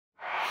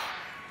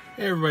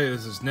Hey everybody,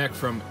 this is Nick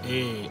from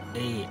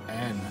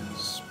AAN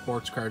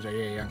Sports Cards,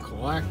 AAN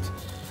Collect,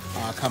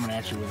 coming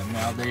at you with a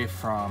mail day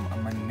from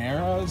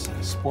Minera's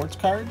Sports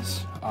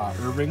Cards,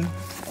 Irving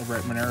over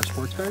at Minera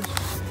Sports Cards.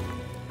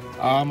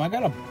 I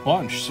got a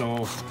bunch,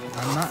 so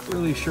I'm not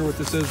really sure what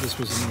this is. This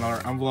was in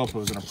another envelope. It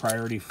was in a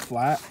priority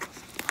flat,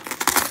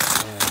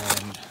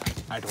 and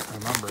I don't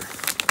remember.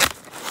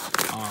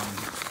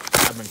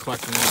 I've been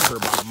collecting these for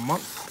about a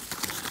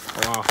month.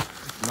 Oh wow,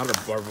 another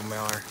blurb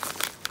mailer.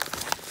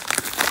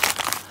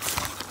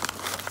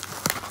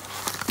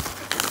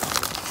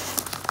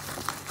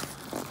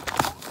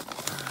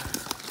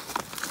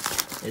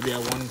 Maybe I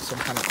won some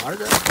kind of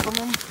autograph from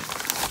him?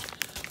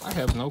 I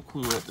have no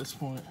clue at this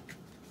point.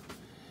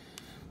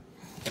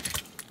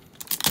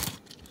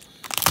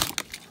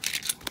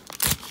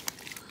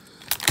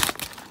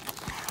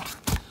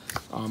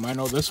 I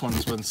know this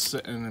one's been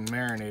sitting and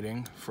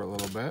marinating for a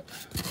little bit.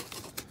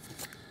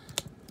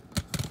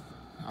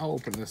 I'll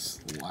open this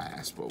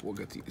last, but we'll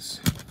get these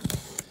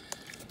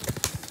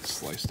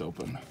sliced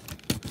open.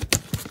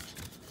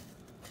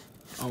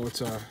 Oh,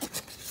 it's a...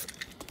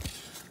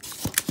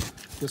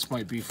 This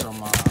might be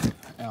from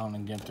Allen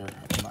and Ginter.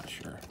 I'm not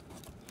sure.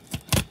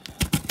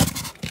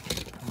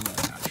 I'm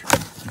really not sure.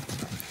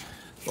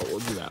 But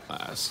we'll do that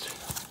last.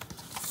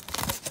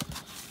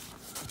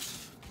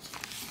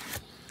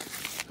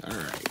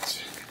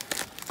 Alright.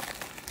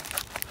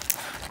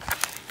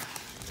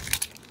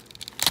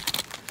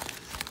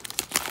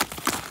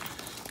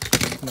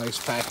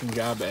 Nice packing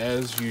job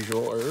as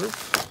usual, Irv.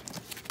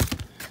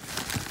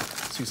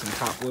 See some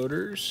top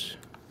loaders,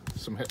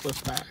 some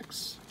hitless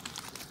packs.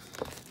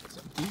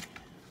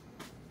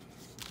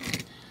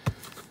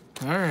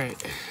 All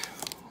right,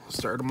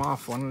 start them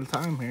off one at a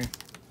time here.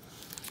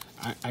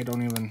 I don't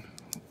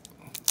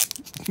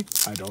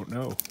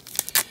know.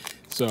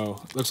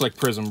 So, looks like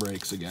Prizm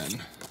breaks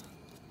again.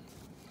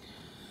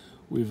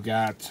 We've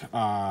got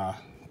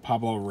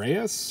Pablo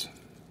Reyes,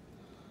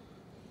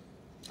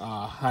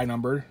 high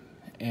numbered,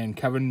 and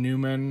Kevin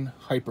Newman,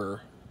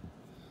 hyper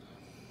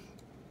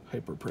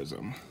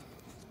Prizm.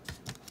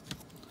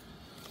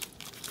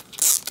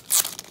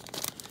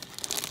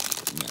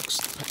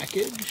 Next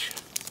package.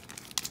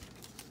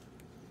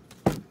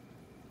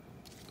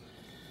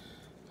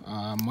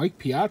 Mike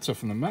Piazza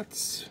from the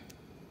Mets,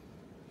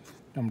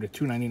 number to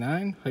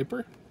 299,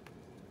 hyper.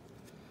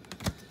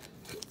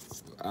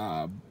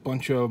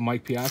 Bunch of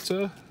Mike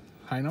Piazza,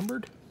 high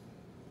numbered.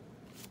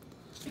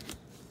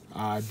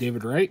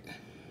 David Wright,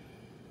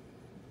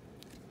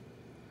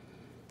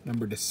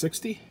 number to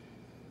 60.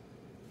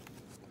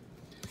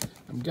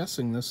 I'm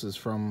guessing this is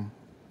from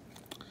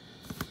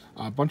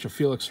a bunch of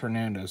Felix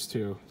Hernandez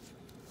too.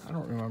 I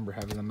don't remember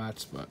having the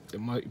Mets, but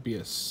it might be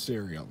a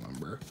serial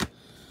number.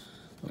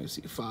 Let me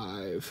see,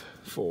 5,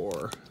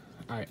 4,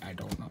 I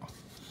don't know.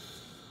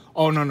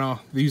 Oh, no,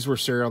 these were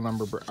serial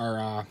number,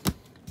 or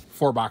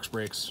 4-box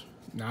breaks.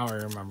 Now I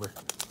remember.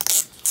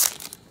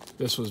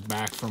 This was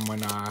back from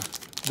when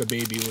the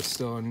baby was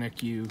still in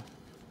NICU.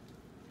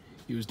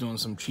 He was doing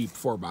some cheap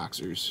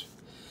 4-boxers.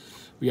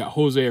 We got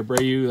Jose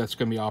Abreu, that's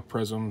going to be all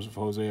Prizms of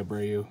Jose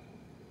Abreu.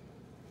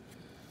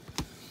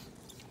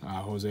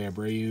 Jose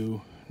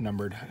Abreu,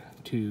 numbered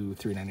to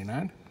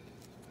 399.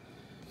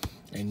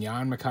 And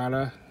Jan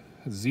Makata,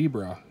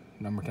 Zebra,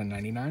 number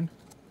 1099.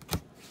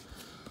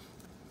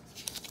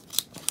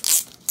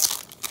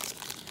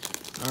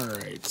 All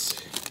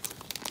right.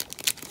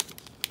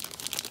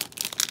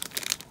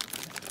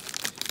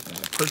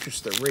 I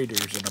purchased the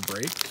Raiders in a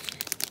break.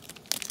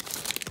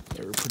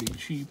 They were pretty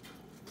cheap.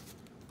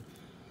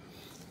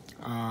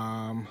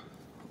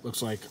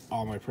 Looks like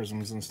all my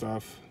Prizms and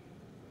stuff.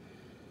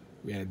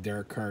 We had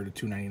Derek Carr to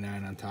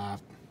 299 on top.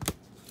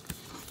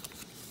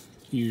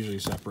 He usually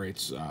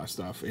separates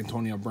stuff.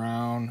 Antonio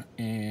Brown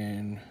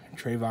and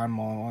Trayvon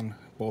Mullen,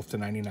 both to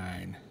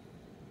 99.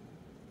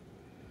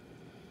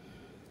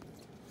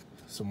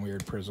 Some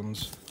weird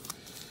Prizms.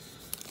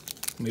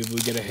 Maybe we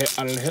get a hit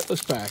out of the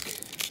hitless pack.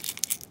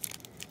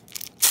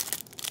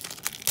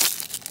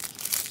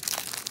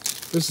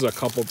 This is a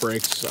couple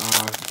breaks.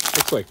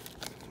 Looks like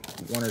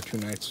 1 or 2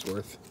 nights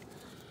worth.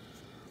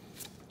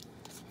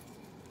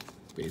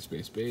 Base.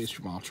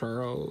 Jamal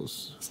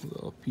Charles,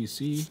 little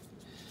PC.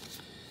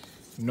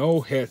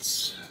 No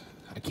hits.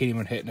 I can't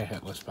even hit in a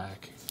hitless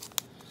pack.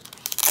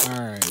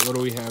 Alright, what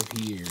do we have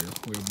here?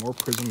 We have more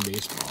Prizm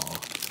baseball.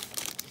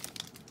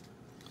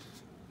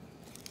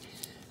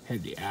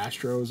 Had the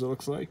Astros, it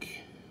looks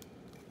like.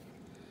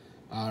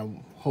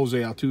 Jose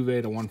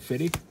Altuve to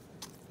 150.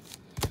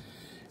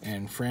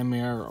 And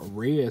Franmil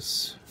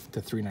Reyes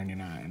to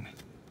 399.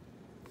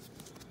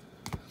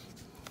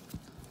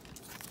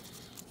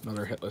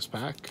 Another hitless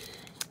pack.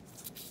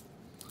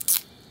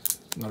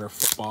 Another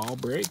football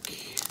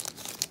break.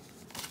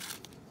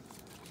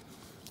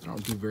 I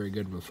don't do very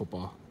good with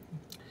football.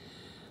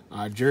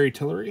 Jerry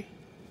Tillery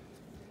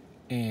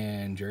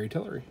and Jerry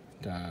Tillery,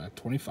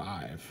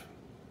 25.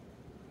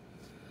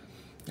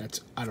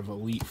 That's out of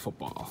Elite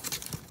Football.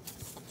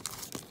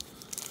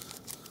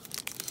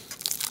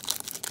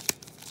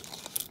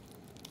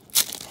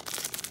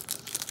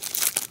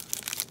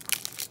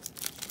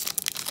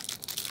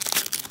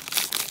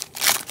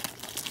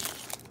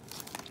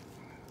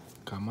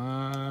 Come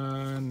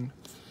on.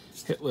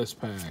 Hit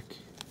list pack.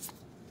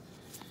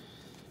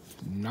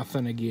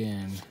 Nothing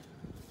again.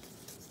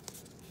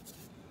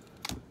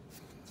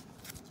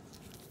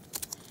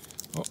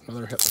 Oh,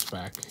 another hit list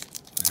pack.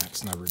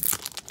 That's never good.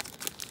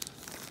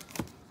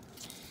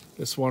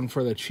 This one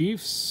for the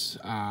Chiefs.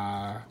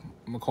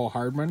 McCall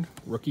Hardman,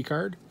 rookie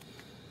card.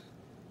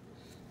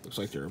 Looks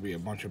like there will be a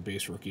bunch of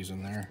base rookies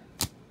in there.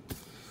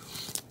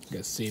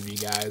 Gotta save you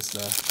guys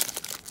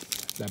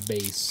the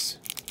base.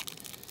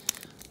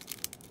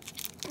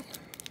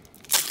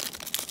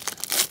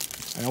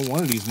 I know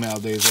one of these mail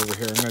days over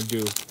here, I'm gonna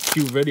do a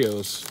few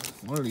videos.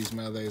 One of these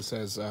mail days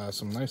has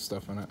some nice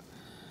stuff in it.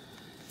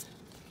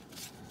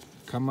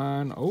 Come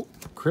on. Oh,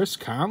 Chris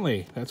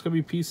Conley. That's gonna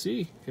be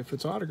PC if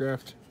it's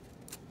autographed.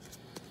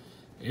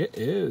 It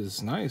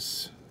is.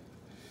 Nice.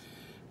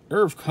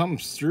 Irv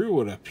comes through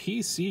with a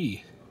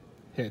PC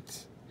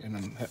hit in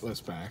them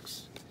hitless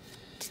packs.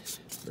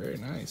 Very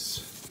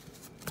nice.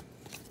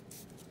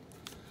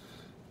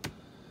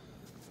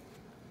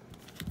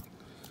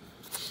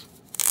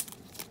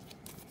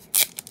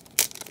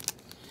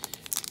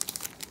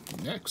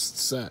 Next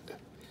set.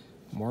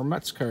 More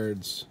Mets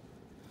cards.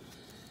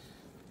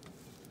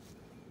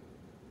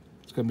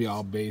 It's going to be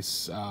all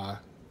base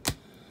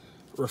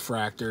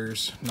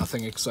refractors.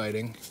 Nothing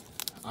exciting.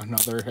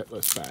 Another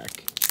hitless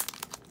pack.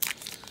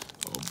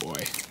 Oh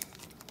boy.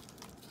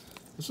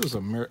 This was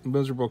a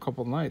miserable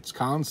couple nights.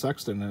 Colin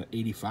Sexton at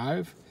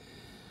 85.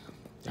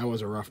 That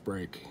was a rough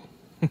break.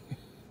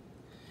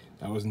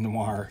 That was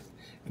Noir.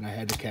 And I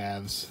had the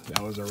Cavs.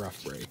 That was a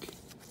rough break.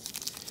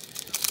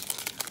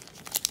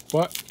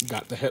 But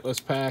got the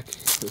hitless pack.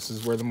 This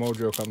is where the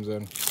mojo comes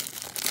in.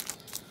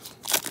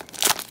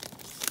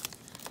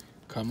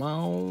 Come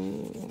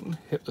on.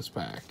 Hitless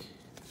pack.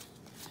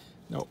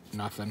 Nope,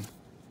 nothing.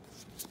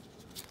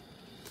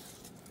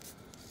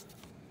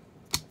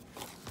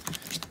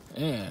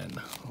 And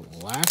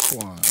last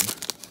one.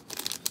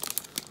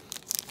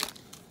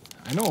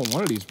 I know in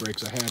one of these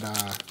breaks I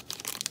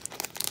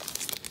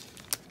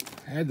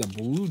had the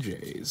Blue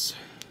Jays.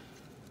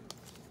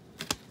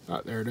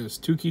 Oh, there it is.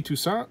 Touki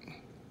Toussaint.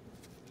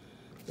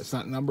 It's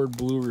not numbered,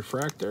 blue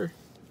refractor.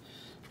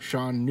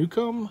 Sean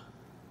Newcomb,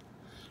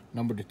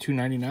 numbered to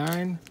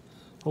 299.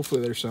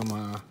 Hopefully there's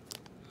some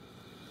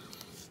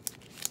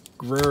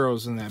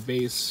Guerreros in that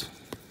base.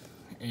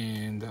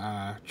 And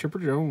Chipper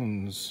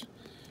Jones,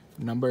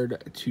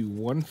 numbered to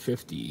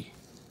 150.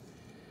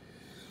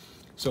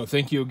 So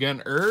thank you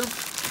again, Irv.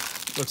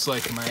 Looks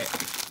like I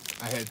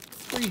had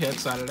 3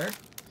 hits out of there.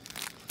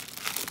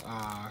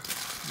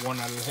 One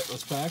out of the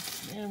hitless pack.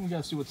 And we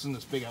gotta see what's in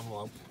this big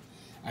envelope.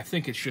 I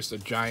think it's just a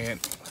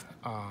giant,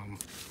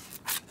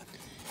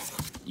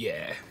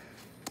 yeah,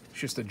 it's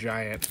just a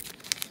giant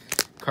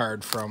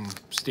card from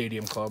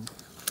Stadium Club.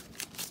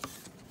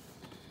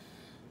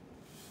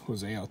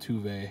 Jose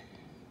Altuve.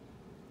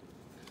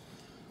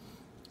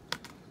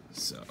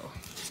 So,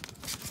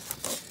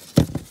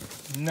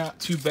 not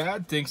too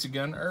bad. Thanks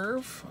again,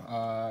 Irv.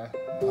 I'll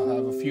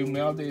have a few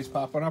mail days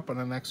popping up in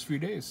the next few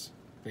days.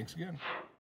 Thanks again.